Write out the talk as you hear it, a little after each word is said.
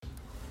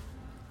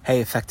Hey,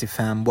 Effective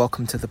Fam,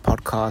 welcome to the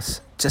podcast.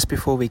 Just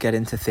before we get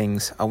into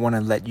things, I want to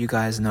let you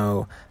guys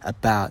know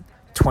about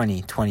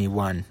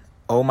 2021.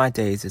 Oh my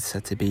days, it's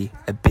set to be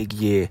a big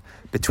year.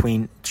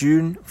 Between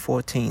June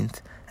 14th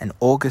and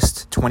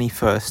August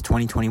 21st,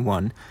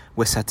 2021,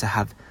 we're set to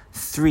have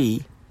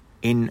 3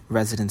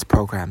 in-residence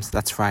programs.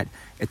 That's right,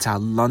 it's our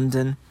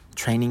London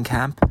training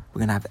camp. We're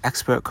going to have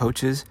expert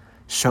coaches,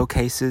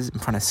 showcases in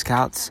front of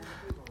scouts,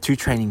 2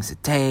 trainings a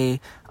day,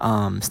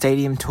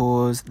 stadium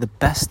tours, the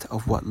best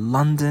of what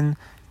London,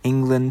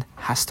 England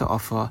has to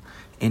offer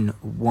in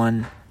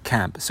one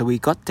camp. So we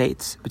got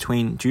dates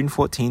between June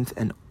 14th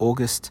and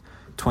August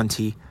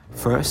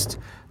 21st.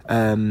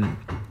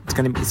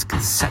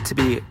 It's set to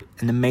be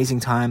an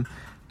amazing time.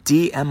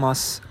 DM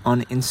us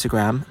on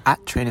Instagram at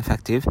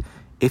TrainEffective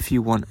if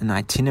you want an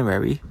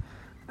itinerary,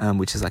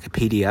 which is like a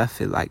PDF.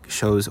 It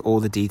shows all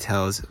the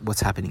details,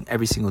 what's happening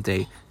every single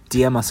day.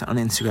 DM us on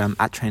Instagram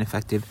at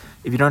TrainEffective.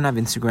 If you don't have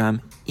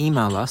Instagram,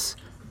 email us,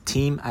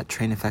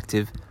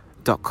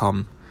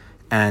 team@traineffective.com,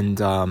 and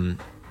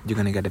you're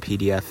going to get a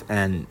PDF.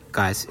 And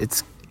guys,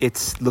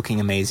 it's looking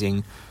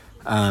amazing.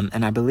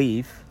 And I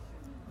believe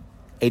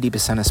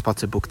 80% of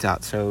spots are booked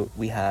out. So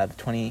we have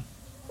 20%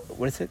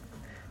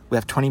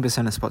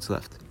 of spots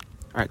left.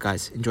 All right,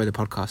 guys, enjoy the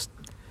podcast.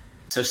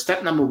 So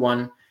step number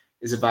 1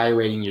 is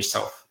evaluating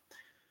yourself.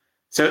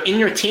 So in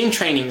your team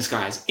trainings,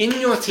 guys,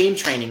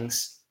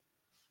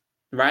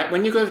 right?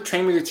 When you go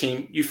train with your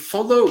team, you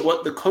follow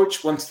what the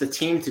coach wants the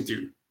team to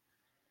do,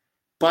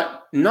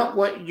 but not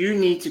what you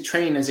need to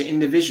train as an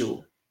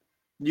individual.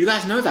 You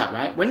guys know that,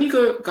 right? When you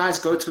go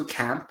to a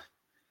camp,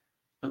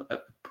 a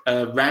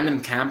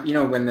random camp,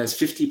 when there's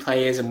 50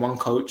 players and 1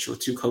 coach or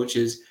 2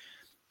 coaches,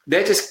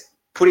 they're just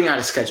putting out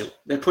a schedule.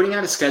 They're putting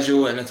out a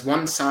schedule and it's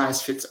one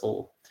size fits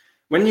all.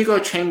 When you go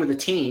train with a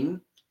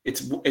team,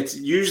 it's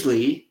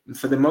usually,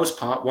 for the most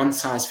part, one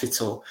size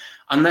fits all.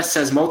 Unless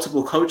there's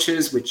multiple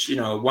coaches, which,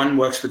 one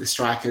works with the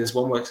strikers,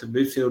 one works with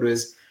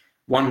midfielders,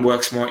 one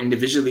works more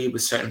individually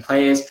with certain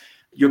players.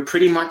 You're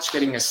pretty much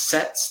getting a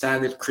set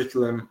standard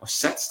curriculum or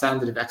set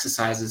standard of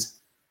exercises,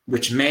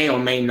 which may or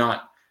may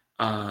not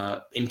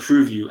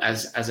improve you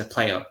as a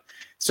player.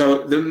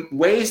 So the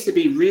ways to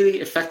be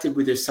really effective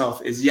with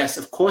yourself is, yes,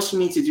 of course you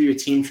need to do your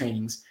team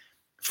trainings.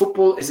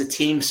 Football is a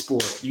team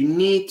sport. You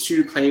need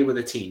to play with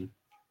a team.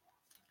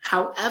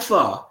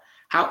 However,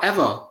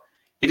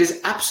 it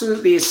is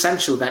absolutely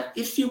essential that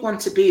if you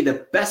want to be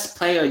the best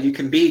player you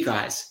can be,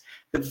 guys,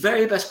 the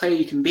very best player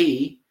you can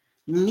be,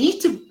 you need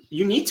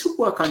to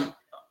work on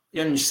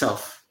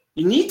yourself.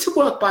 You need to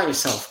work by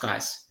yourself,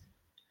 guys.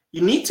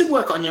 You need to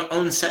work on your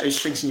own set of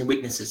strengths and your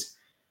weaknesses.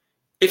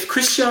 If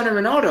Cristiano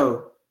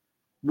Ronaldo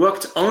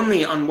worked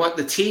only on what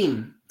the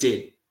team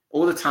did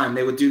all the time,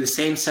 they would do the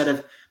same set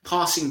of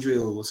passing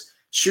drills,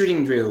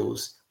 shooting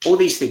drills, all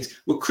these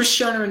things. Would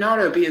Cristiano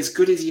Ronaldo be as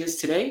good as he is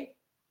today?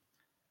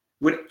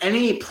 Would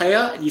any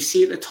player you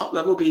see at the top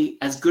level be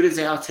as good as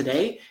they are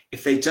today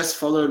if they just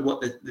followed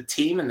what the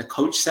team and the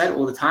coach said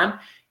all the time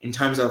in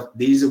terms of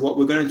these are what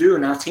we're going to do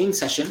in our team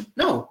session?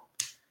 No.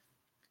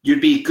 You'd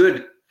be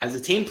good as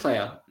a team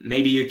player.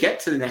 Maybe you get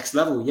to the next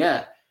level,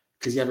 yeah,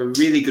 because you have a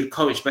really good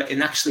coach. But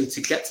actually to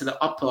get to the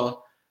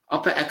upper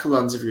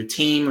echelons of your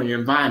team or your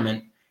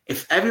environment,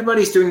 if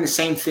everybody's doing the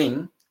same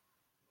thing,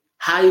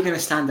 how are you going to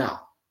stand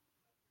out?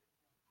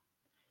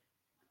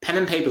 Pen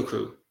and paper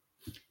crew.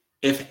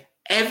 If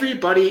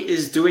everybody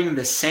is doing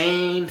the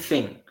same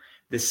thing,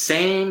 the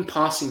same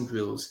passing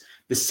drills,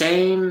 the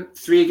same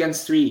 3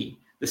 against 3,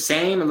 the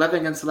same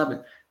 11 against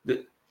 11,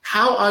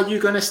 how are you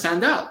going to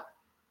stand out?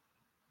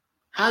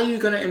 How are you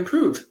going to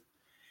improve?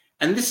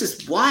 And this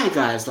is why,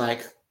 guys,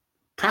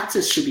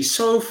 practice should be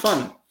so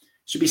fun.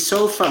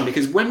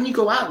 Because when you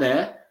go out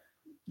there,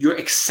 you're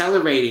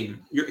accelerating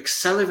your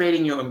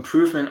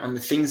improvement on the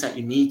things that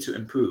you need to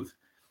improve.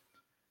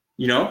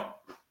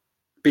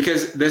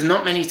 Because there's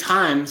not many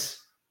times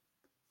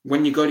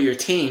when you go to your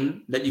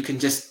team that you can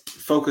just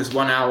focus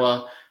 1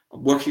 hour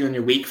working on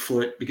your weak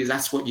foot because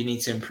that's what you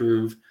need to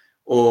improve,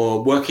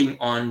 or working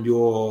on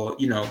your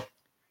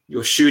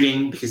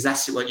shooting because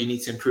that's what you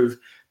need to improve.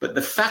 But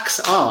the facts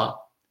are,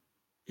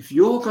 if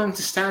you're going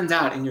to stand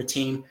out in your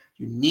team,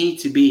 you need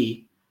to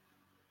be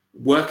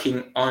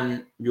working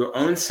on your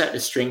own set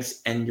of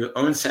strengths and your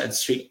own set of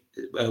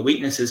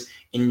weaknesses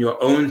in your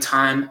own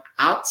time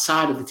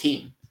outside of the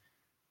team.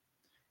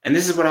 And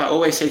this is what I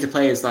always say to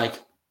players,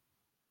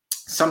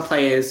 some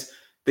players,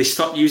 they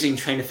stop using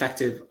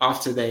TrainEffective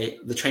after the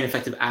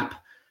TrainEffective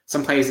app.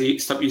 Some players, they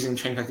stop using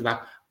the TrainEffective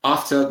app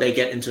after they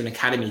get into an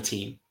academy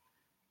team.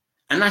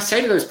 And I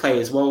say to those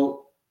players,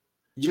 well,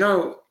 you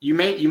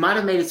might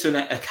have made it to an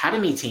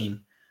academy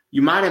team.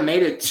 You might have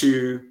made it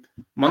to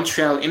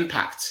Montreal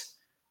Impact,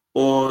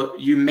 or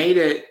you made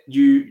it,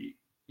 you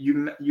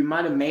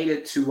might have made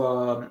it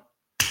to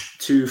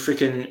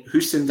freaking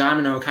Houston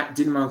Dynamo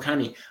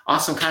Academy,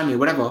 Arsenal Academy,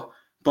 whatever.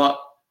 But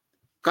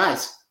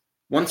guys,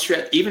 once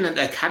you're even at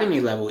the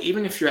academy level,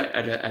 even if you're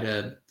at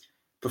a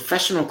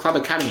professional club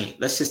academy,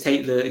 let's just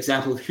take the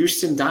example of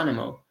Houston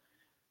Dynamo.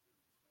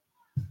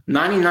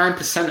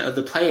 99% of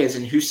the players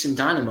in Houston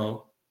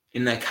Dynamo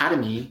in the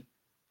academy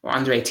or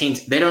under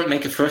 18s, they don't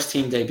make a first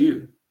team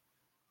debut.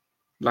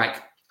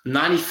 Like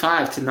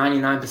 95 to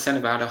 99%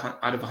 of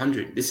out of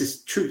 100. This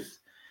is truth.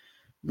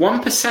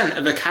 1%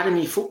 of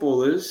academy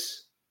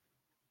footballers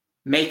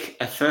make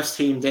a first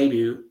team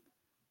debut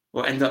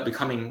or end up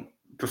becoming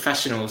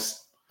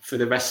professionals for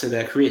the rest of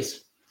their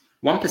careers.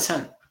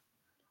 1%.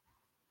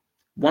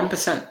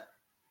 1%.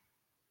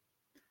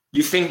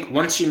 You think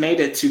once you made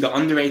it to the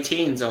under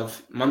 18s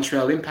of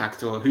Montreal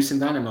Impact or Houston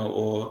Dynamo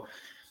or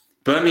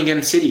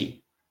Birmingham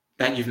City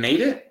that you've made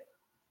it?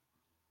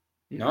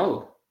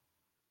 No.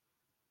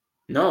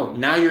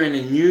 Now you're in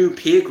a new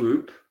peer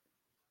group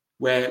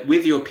where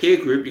with your peer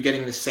group, you're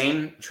getting the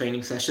same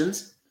training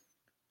sessions.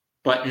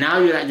 But now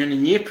you're in a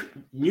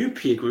new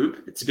peer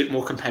group. It's a bit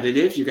more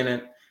competitive.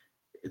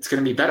 It's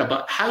going to be better.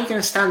 But how are you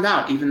going to stand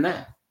out even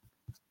there?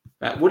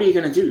 Right? What are you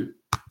going to do?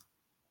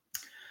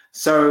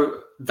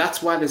 So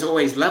that's why there's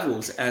always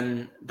levels.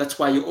 And that's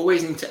why you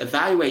always need to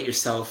evaluate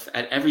yourself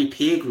at every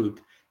peer group,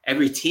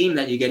 every team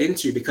that you get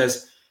into,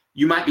 because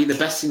you might be the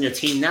best in your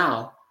team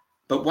now.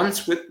 But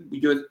once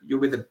you're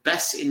with the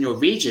best in your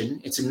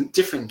region, it's a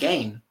different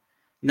game.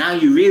 Now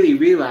you really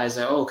realize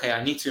that, okay,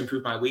 I need to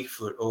improve my weak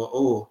foot,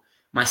 or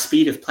my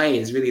speed of play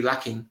is really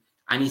lacking.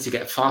 I need to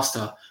get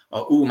faster.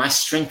 Or, my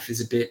strength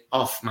is a bit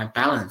off, my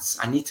balance.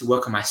 I need to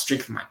work on my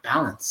strength and my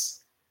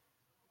balance.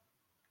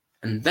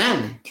 And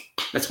then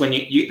that's when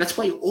that's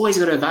why you always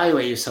got to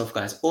evaluate yourself,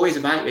 guys. Always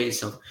evaluate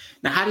yourself.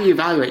 Now, how do you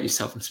evaluate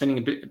yourself? I'm spending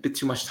a bit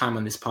too much time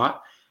on this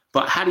part,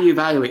 but how do you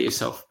evaluate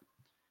yourself?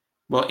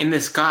 Well, in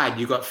this guide,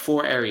 you got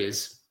 4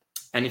 areas.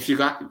 And if you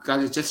guys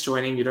are just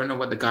joining, you don't know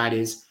what the guide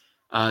is.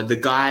 The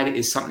guide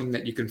is something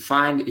that you can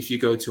find if you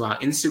go to our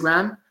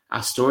Instagram,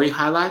 our story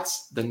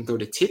highlights, then go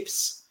to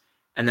tips.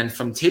 And then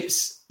from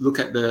tips, look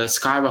at the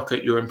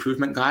Skyrocket Your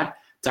Improvement Guide.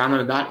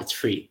 Download that, it's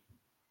free.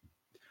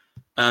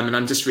 And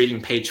I'm just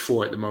reading page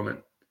 4 at the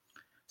moment.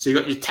 So you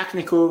got your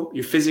technical,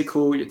 your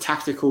physical, your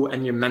tactical,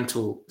 and your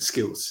mental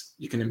skills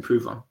you can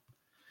improve on.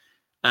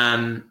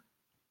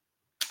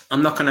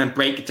 I'm not going to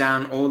break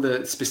down all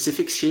the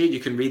specifics here. You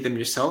can read them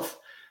yourself.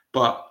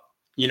 But,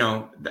 you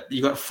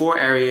got 4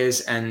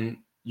 areas and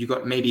you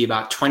got maybe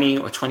about 20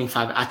 or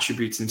 25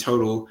 attributes in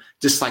total,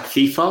 just like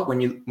FIFA.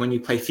 When you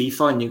play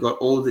FIFA and you got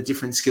all the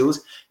different skills,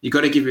 you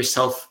got to give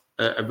yourself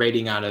a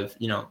rating out of,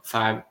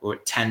 5 or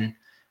 10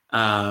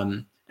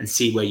 and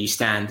see where you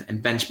stand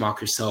and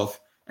benchmark yourself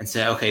and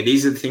say, okay,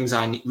 these are the things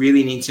I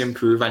really need to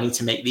improve. I need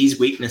to make these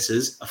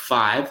weaknesses a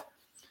 5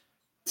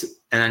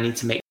 and I need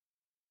to make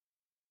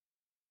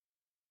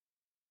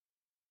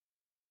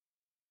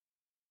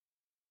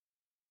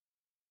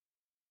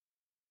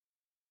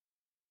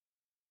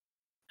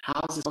How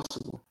is this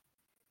possible?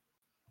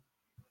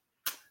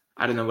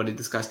 I don't know what to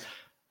discuss.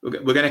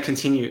 We're going to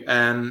continue.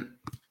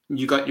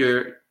 You got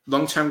your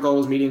long-term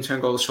goals,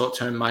 medium-term goals,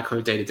 short-term,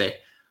 micro, day-to-day.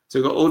 So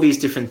we've got all these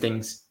different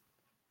things.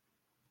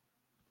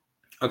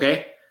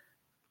 Okay?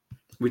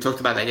 We talked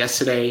about that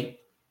yesterday.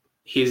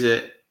 Here's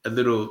a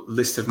little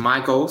list of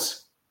my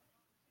goals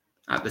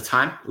at the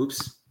time.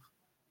 Oops.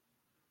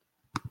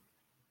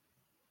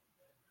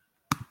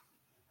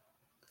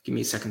 Give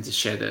me a second to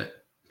share the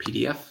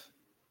PDF.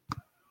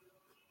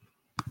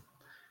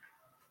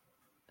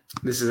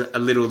 This is a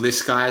little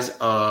list, guys,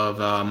 of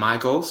my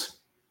goals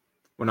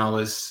when I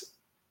was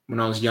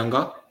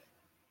younger.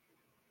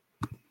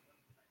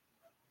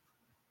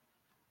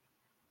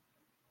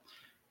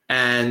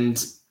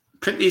 And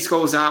print these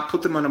goals out,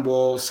 put them on a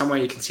wall, somewhere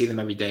you can see them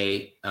every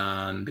day.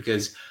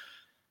 Because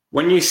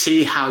when you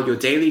see how your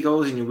daily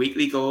goals and your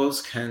weekly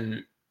goals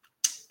can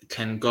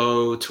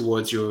go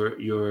towards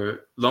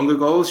your longer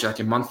goals, like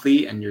your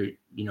monthly and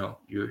your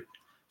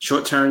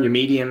short term, your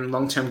medium,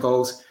 long term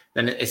goals,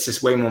 then it's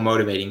just way more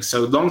motivating.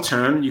 So long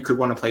term, you could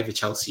want to play for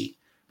Chelsea,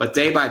 but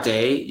day by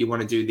day, you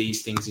want to do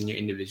these things in your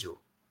individual.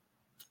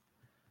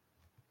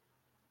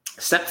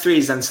 Step 3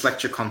 is then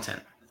select your content.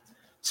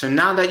 So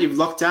now that you've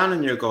locked down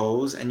on your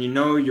goals and you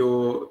know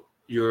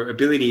your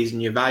abilities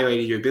and you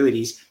evaluated your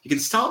abilities, you can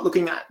start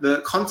looking at the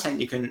content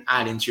you can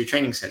add into your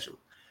training schedule.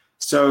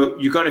 So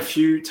you've got a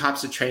few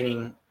types of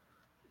training,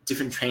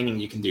 different training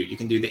you can do. You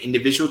can do the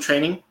individual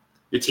training,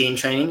 your team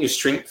training, your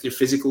strength, your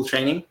physical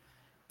training,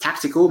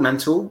 tactical,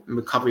 mental, and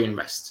recovery and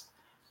rest.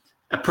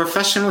 A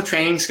professional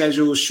training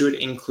schedule should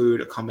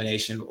include a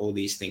combination of all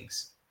these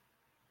things.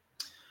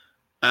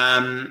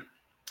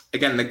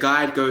 Again, the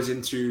guide goes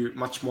into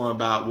much more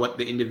about what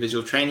the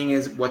individual training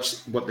is,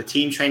 what the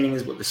team training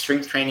is, what the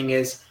strength training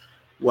is,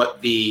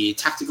 what the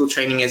tactical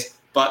training is.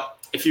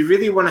 But if you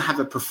really want to have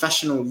a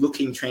professional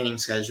looking training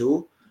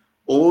schedule,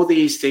 all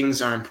these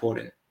things are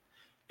important.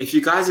 If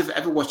you guys have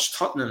ever watched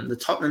Tottenham, the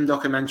Tottenham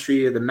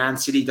documentary or the Man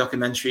City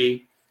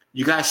documentary,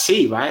 you guys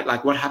see, right?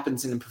 Like what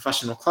happens in a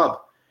professional club.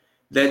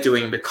 They're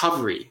doing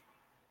recovery.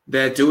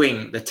 They're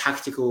doing the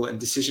tactical and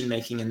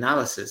decision-making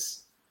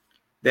analysis.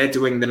 They're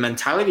doing the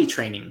mentality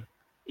training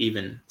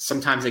even.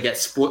 Sometimes they get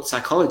sports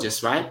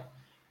psychologists, right?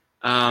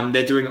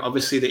 They're doing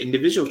obviously the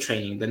individual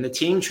training, then the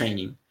team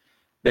training.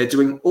 They're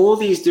doing all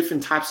these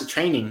different types of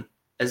training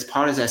as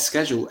part of their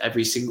schedule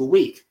every single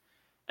week.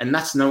 And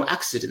that's no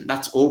accident.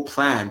 That's all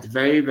planned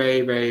very,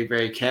 very, very,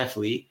 very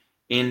carefully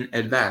in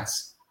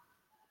advance.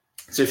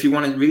 So if you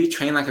want to really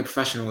train like a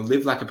professional,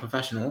 live like a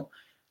professional,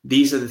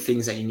 these are the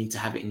things that you need to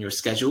have in your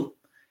schedule.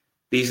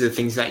 These are the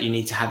things that you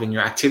need to have in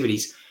your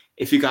activities.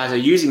 If you guys are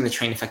using the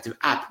Train Effective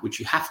app, which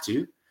you have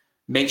to,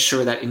 make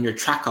sure that in your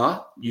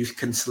tracker, you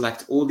can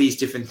select all these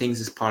different things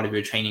as part of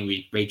your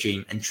training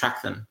regime and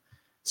track them.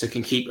 So you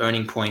can keep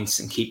earning points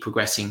and keep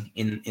progressing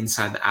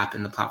inside the app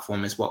and the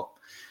platform as well.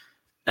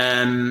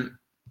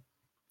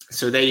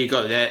 So there you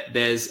go.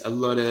 There's a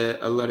lot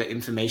of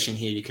information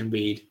here you can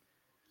read.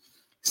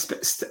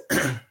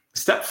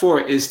 Step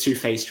 4 is to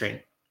phase train.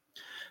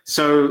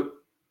 So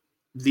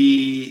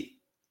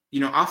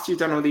after you've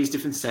done all these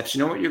different steps, you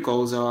know what your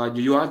goals are,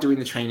 you are doing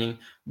the training,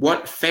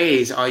 what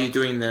phase are you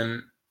doing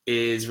them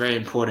is very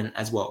important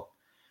as well.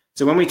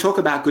 So when we talk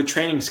about good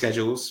training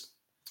schedules,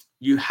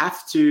 you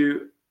have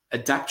to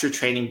adapt your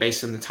training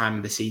based on the time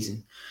of the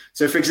season.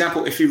 So for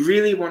example, if you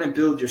really want to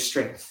build your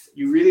strength,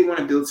 you really want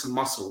to build some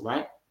muscle,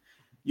 right?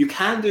 You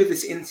can do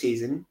this in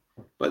season,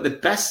 but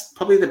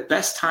probably the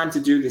best time to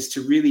do this,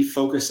 to really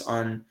focus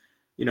on,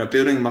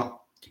 building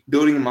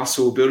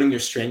muscle, building your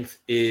strength,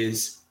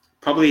 is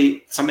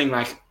probably something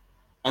like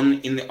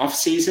in the off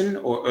season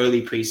or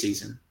early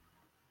preseason.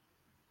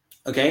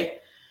 Okay,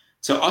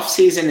 so off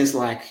season is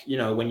like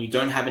when you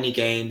don't have any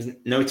games,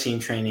 no team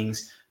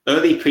trainings.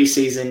 Early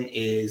preseason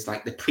is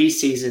like the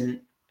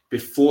preseason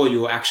before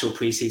your actual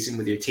preseason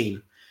with your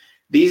team.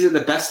 These are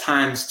the best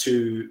times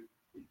to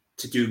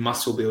do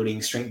muscle building,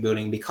 strength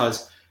building,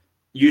 because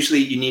usually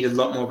you need a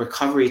lot more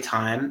recovery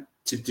time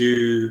to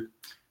do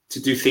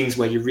things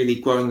where you're really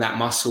growing that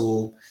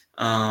muscle,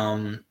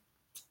 and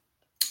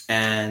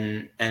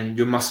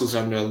your muscles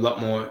are under a lot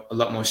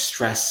more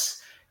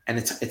stress, and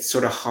it's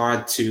sort of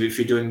hard to, if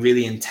you're doing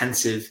really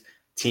intensive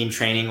team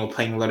training or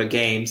playing a lot of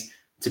games,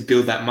 to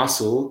build that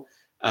muscle.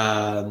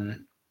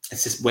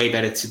 It's just way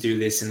better to do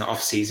this in the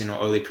off season or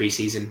early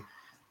preseason.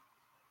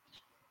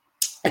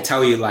 I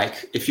tell you,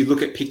 like, if you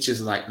look at pictures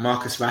like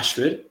Marcus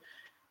Rashford,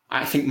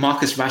 I think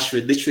Marcus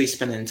Rashford literally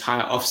spent an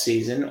entire off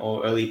season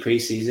or early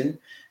preseason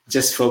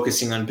just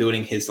focusing on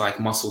building his like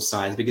muscle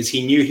size, because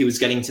he knew he was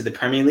getting to the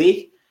Premier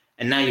League.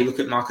 And now you look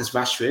at Marcus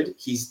Rashford,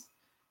 he's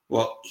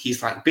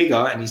like bigger,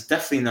 and he's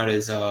definitely not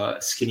as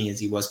skinny as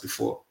he was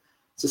before.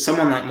 So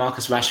someone like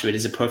Marcus Rashford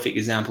is a perfect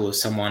example of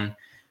someone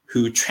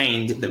who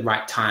trained at the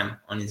right time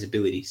on his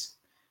abilities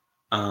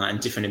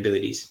and different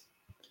abilities.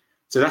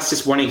 So that's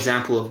just one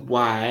example of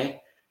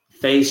why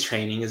phase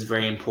training is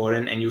very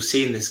important. And you'll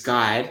see in this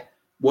guide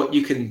what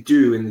you can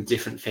do in the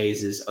different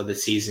phases of the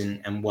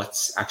season and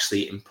what's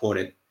actually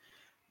important.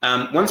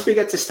 Once we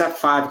get to step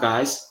 5,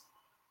 guys,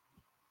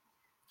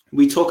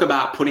 we talk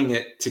about putting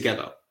it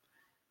together.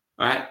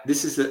 All right?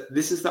 This is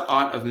the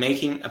art of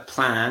making a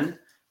plan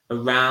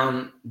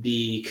around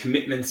the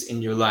commitments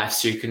in your life,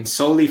 so you can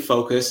solely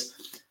focus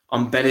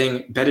on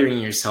bettering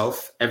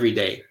yourself every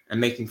day and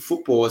making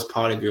football as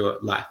part of your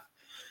life.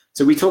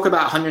 So we talk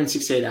about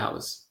 168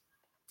 hours.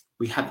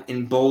 We have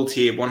in bold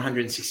here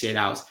 168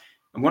 hours.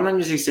 And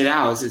 168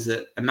 hours is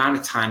the amount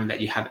of time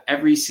that you have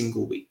every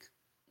single week.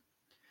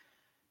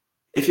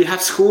 If you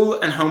have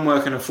school and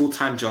homework and a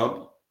full-time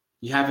job,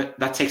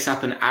 that takes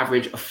up an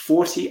average of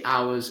 40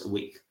 hours a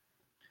week.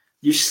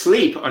 You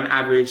sleep on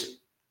average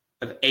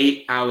of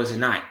 8 hours a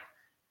night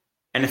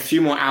and a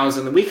few more hours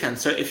on the weekend.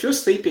 So if you're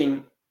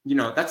sleeping,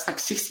 that's like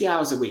 60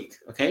 hours a week,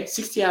 okay?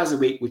 60 hours a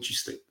week, which you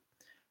sleep.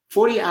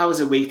 40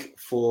 hours a week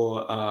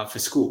for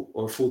school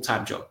or a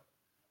full-time job.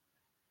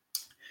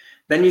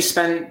 Then you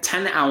spend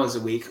 10 hours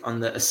a week on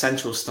the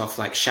essential stuff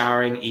like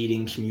showering,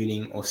 eating,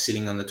 commuting, or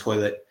sitting on the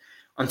toilet.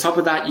 On top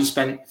of that, you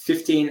spend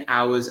 15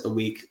 hours a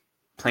week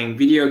playing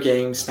video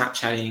games,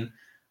 Snapchatting,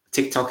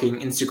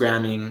 TikToking,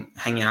 Instagramming,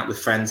 hanging out with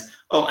friends.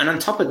 Oh, and on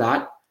top of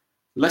that,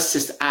 let's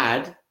just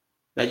add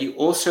that you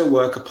also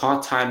work a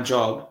part-time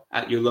job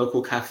at your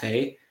local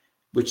cafe,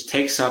 which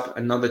takes up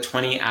another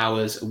 20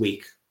 hours a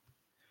week.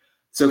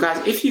 So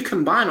guys, if you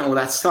combine all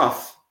that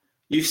stuff,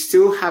 you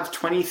still have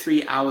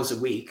 23 hours a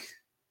week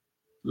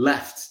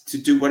left to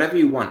do whatever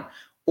you want.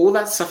 All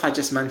that stuff I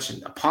just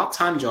mentioned, a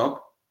part-time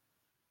job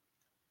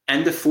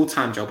and a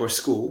full-time job or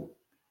school,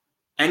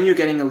 and you're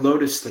getting a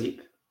load of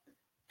sleep,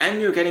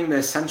 and you're getting the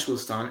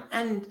essentials done,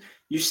 and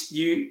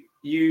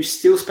you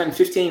still spend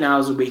 15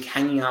 hours a week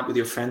hanging out with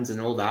your friends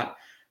and all that,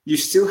 you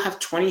still have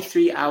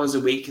 23 hours a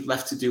week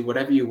left to do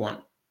whatever you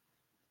want.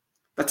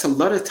 That's a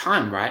lot of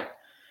time, right?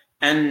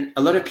 And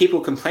a lot of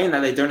people complain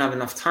that they don't have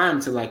enough time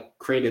to like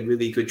create a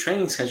really good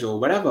training schedule or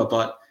whatever.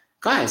 But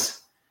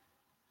guys,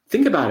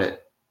 think about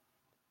it.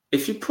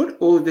 If you put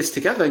all of this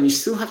together and you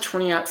still have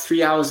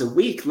 23 hours a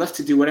week left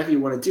to do whatever you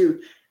want to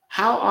do,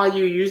 how are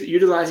you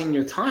utilizing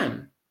your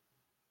time?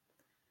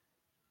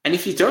 And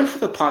if you don't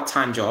have a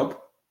part-time job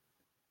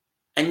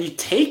and you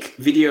take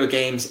video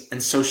games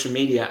and social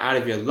media out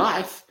of your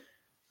life,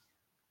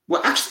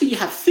 well, actually you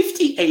have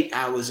 58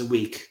 hours a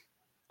week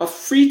of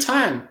free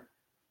time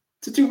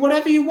to do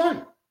whatever you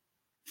want.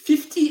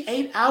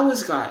 58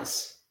 hours,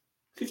 guys.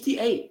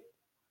 58.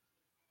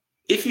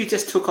 If you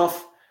just took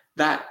off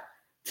that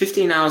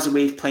 15 hours a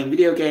week playing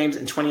video games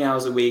and 20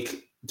 hours a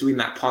week doing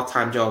that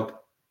part-time job,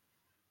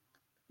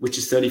 which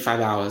is 35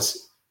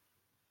 hours.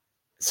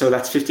 So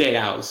that's 58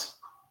 hours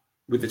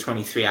with the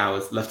 23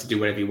 hours left to do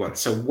whatever you want.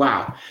 So,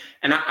 wow.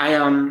 And I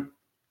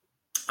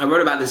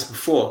wrote about this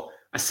before.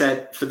 I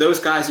said, for those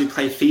guys who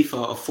play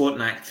FIFA or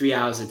Fortnite 3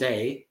 hours a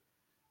day,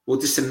 well,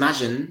 just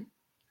imagine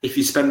if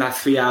you spend that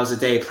 3 hours a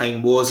day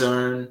playing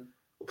Warzone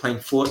or playing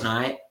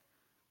Fortnite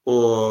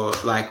or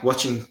like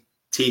watching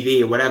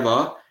TV or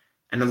whatever.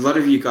 And a lot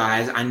of you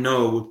guys I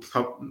know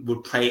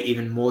would play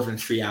even more than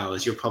 3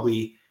 hours. You're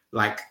probably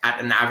like at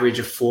an average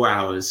of 4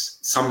 hours,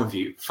 some of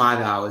you, 5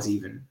 hours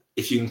even,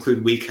 if you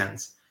include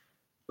weekends.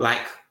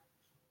 Like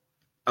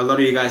a lot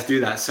of you guys do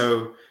that.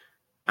 So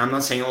I'm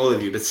not saying all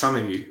of you, but some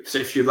of you. So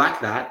if you like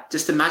that,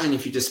 just imagine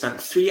if you just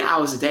spent 3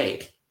 hours a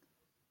day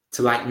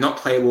to like not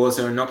play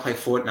Warzone, not play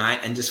Fortnite,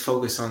 and just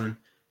focus on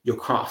your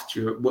craft,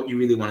 what you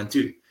really want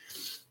to do.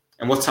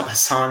 And what's up,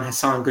 Hassan?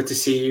 Hassan, good to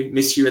see you.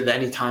 Miss you at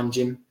any time,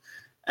 Jim.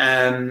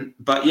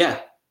 But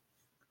yeah,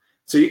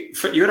 so you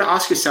got to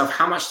ask yourself,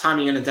 how much time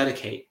are you going to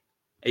dedicate?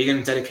 Are you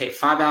going to dedicate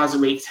 5 hours a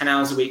week, 10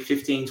 hours a week,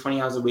 15,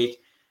 20 hours a week?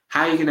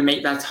 How are you going to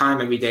make that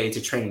time every day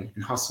to train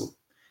and hustle?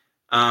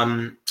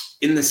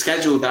 In the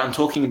schedule that I'm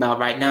talking about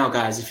right now,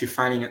 guys, if you're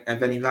finding it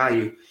of any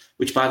value,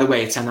 which by the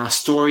way, it's in our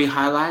story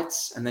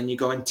highlights, and then you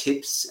go in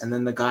tips, and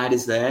then the guide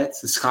is there. It's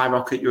the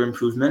Skyrocket Your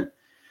Improvement.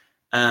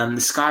 The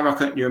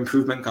Skyrocket Your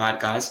Improvement guide,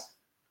 guys.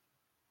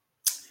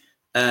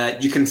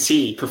 You can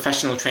see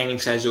professional training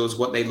schedules,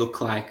 what they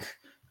look like,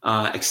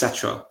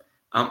 etc.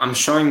 I'm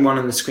showing one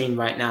on the screen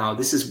right now.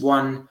 This is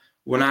one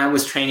when I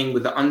was training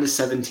with the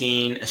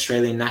under-17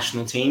 Australian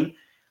national team.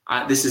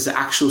 This is the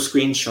actual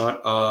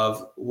screenshot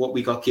of what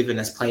we got given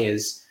as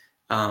players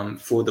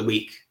for the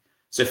week.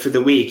 So for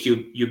the week,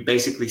 you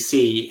basically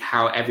see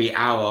how every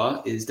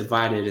hour is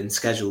divided and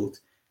scheduled,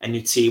 and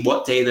you'd see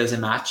what day there's a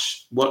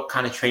match, what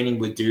kind of training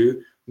we'd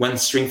do, when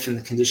strength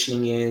and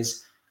conditioning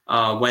is,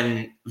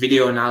 when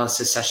video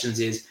analysis sessions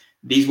is.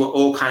 These were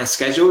all kind of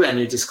scheduled, and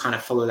you just kind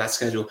of follow that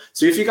schedule.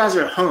 So if you guys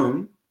are at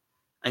home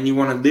and you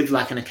want to live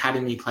like an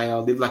academy player,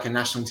 live like a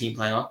national team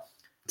player,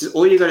 just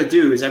all you got to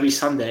do is every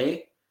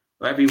Sunday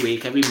or every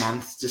week, every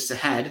month, just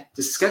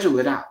schedule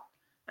it out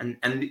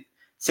and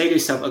say to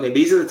yourself, okay,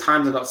 these are the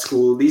times I got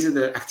school. These are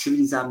the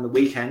activities out on the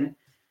weekend.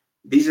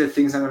 These are the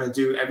things I'm going to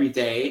do every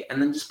day, and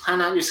then just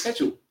plan out your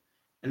schedule.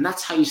 And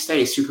that's how you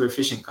stay super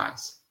efficient,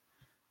 guys.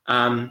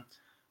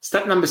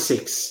 Step number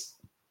 6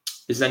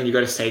 is then you got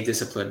to stay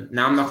disciplined.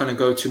 Now, I'm not going to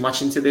go too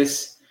much into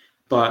this,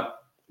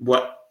 but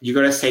what you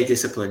got to stay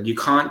disciplined. You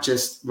can't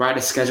just write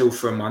a schedule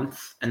for a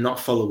month and not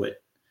follow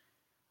it.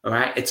 All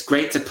right. It's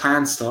great to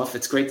plan stuff.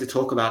 It's great to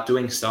talk about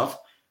doing stuff,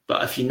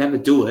 but if you never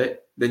do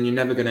it, then you're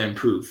never going to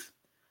improve.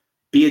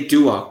 Be a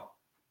doer,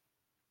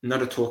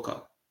 not a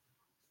talker.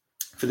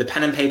 For the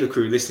pen and paper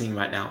crew listening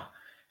right now,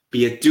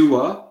 be a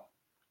doer,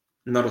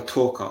 not a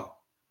talker.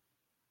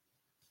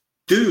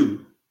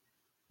 Do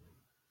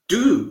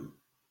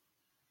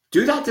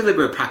that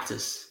deliberate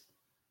practice.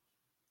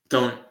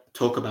 Don't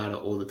talk about it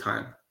all the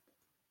time.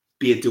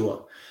 Be a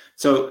doer.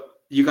 So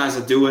you guys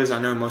are doers.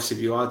 I know most of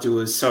you are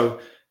doers. So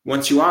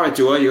once you are a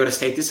doer, you got to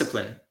stay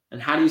disciplined.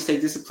 And how do you stay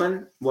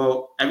disciplined?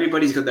 Well,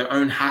 everybody's got their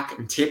own hack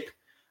and tip.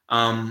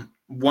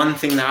 One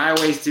thing that I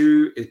always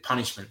do is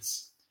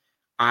punishments.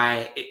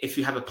 If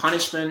you have a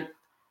punishment,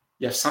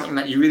 you have something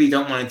that you really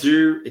don't want to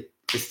do,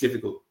 it's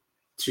difficult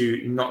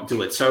to not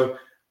do it. So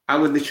I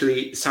would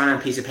literally sign on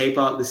a piece of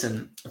paper.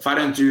 Listen, if I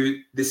don't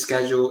do this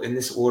schedule in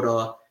this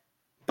order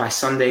by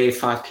Sunday,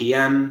 5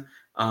 p.m.,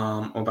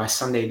 or by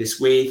Sunday this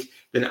week,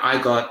 then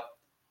I got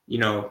to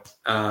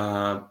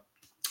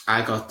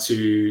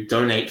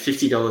donate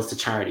 $50 to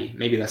charity.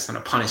 Maybe that's not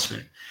a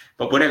punishment,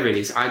 but whatever it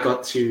is, I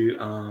can't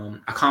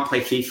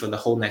play FIFA the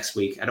whole next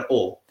week at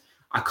all.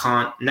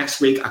 Next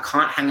week, I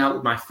can't hang out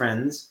with my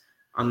friends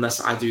unless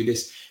I do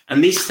this.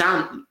 And these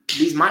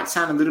might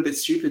sound a little bit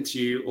stupid to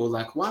you, or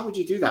like, why would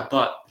you do that?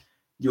 But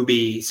you'll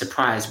be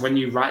surprised when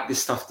you write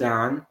this stuff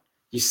down,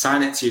 you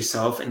sign it to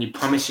yourself, and you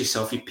promise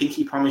yourself, you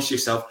pinky promise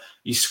yourself,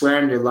 you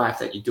swear in your life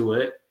that you do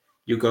it,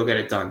 you go get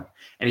it done.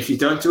 And if you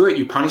don't do it,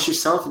 you punish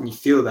yourself and you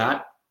feel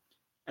that,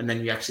 and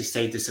then you actually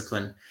stay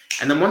disciplined.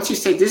 And then once you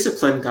stay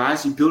disciplined,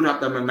 guys, you build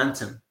up the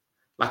momentum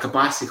like a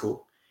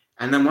bicycle.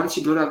 And then once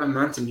you build up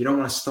momentum, you don't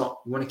want to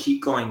stop. You want to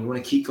keep going. You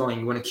want to keep going.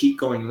 You want to keep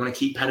going. You want to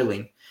keep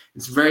pedaling.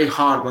 It's very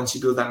hard once you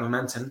build that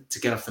momentum to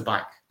get off the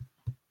bike.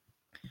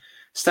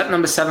 Step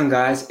number 7,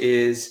 guys,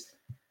 is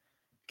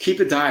keep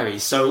a diary.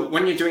 So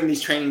when you're doing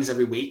these trainings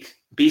every week,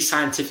 be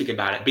scientific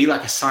about it. Be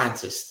like a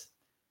scientist.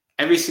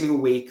 Every single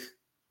week,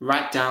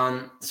 write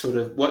down sort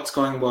of what's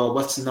going well,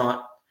 what's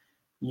not,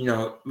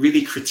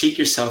 really critique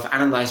yourself,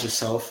 analyze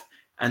yourself,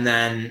 and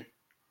then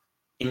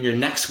in your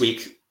next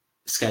week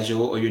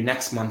schedule or your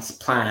next month's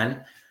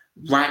plan,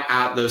 write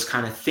out those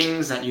kind of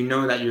things that you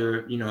know that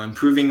you're,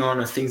 improving on,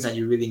 or things that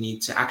you really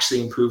need to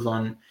actually improve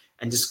on,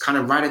 and just kind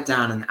of write it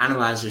down and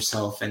analyze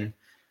yourself and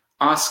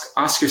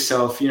ask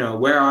yourself,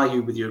 where are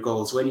you with your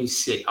goals? Where do you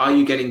sit? Are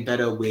you getting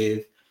better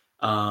with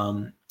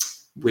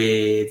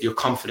with your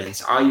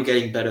confidence? Are you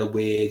getting better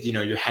with,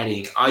 your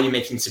heading? Are you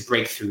making some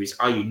breakthroughs?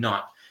 Are you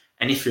not?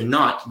 And if you're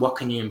not, what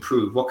can you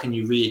improve? What can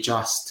you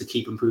readjust to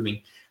keep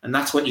improving? And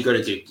that's what you got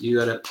to do. You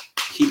got to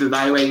keep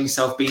evaluating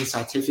yourself, being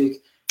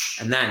scientific,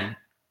 and then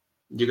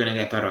you're going to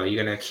get better.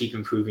 You're going to keep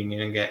improving.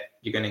 You're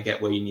going to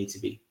get where you need to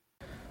be.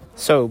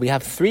 So we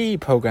have 3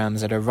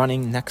 programs that are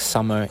running next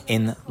summer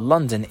in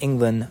London,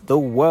 England, the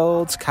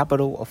world's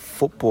capital of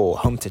football,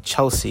 home to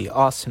Chelsea,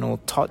 Arsenal,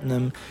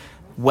 Tottenham,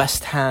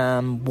 West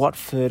Ham,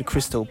 Watford,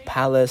 Crystal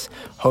Palace,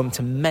 home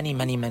to many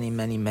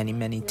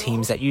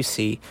teams that you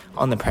see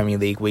on the Premier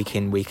League week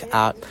in, week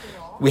out.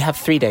 We have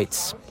 3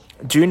 dates.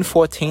 June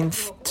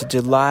 14th to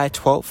July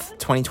 12th,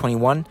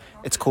 2021.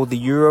 It's called the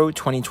Euro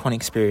 2020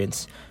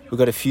 Experience. We've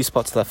got a few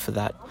spots left for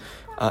that.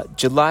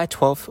 July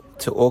 12th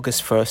to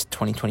August 1st,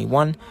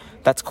 2021.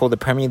 That's called the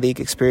Premier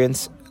League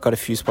Experience. Got a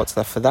few spots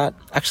left for that.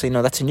 Actually,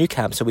 no, that's a new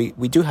camp, so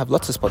we do have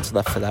lots of spots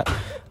left for that.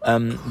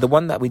 The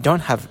one that we don't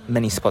have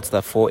many spots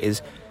left for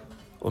is,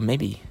 or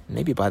maybe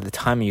by the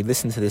time you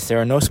listen to this, there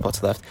are no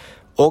spots left,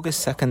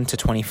 August 2nd to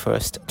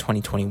 21st,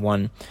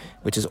 2021,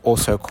 which is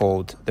also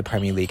called the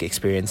Premier League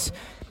Experience.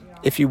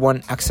 If you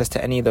want access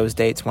to any of those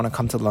dates, want to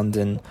come to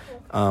London,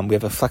 we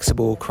have a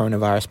flexible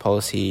coronavirus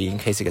policy in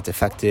case it gets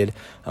affected.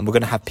 And we're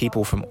going to have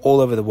people from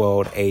all over the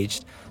world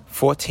aged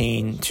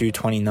 14 to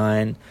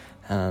 29.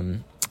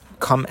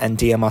 Come and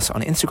DM us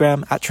on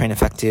Instagram at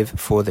TrainEffective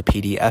for the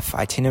PDF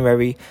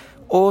itinerary,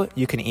 or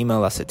you can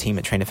email us at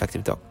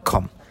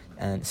team@traineffective.com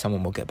and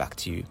someone will get back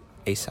to you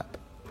ASAP.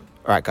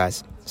 All right,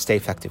 guys, stay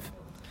effective.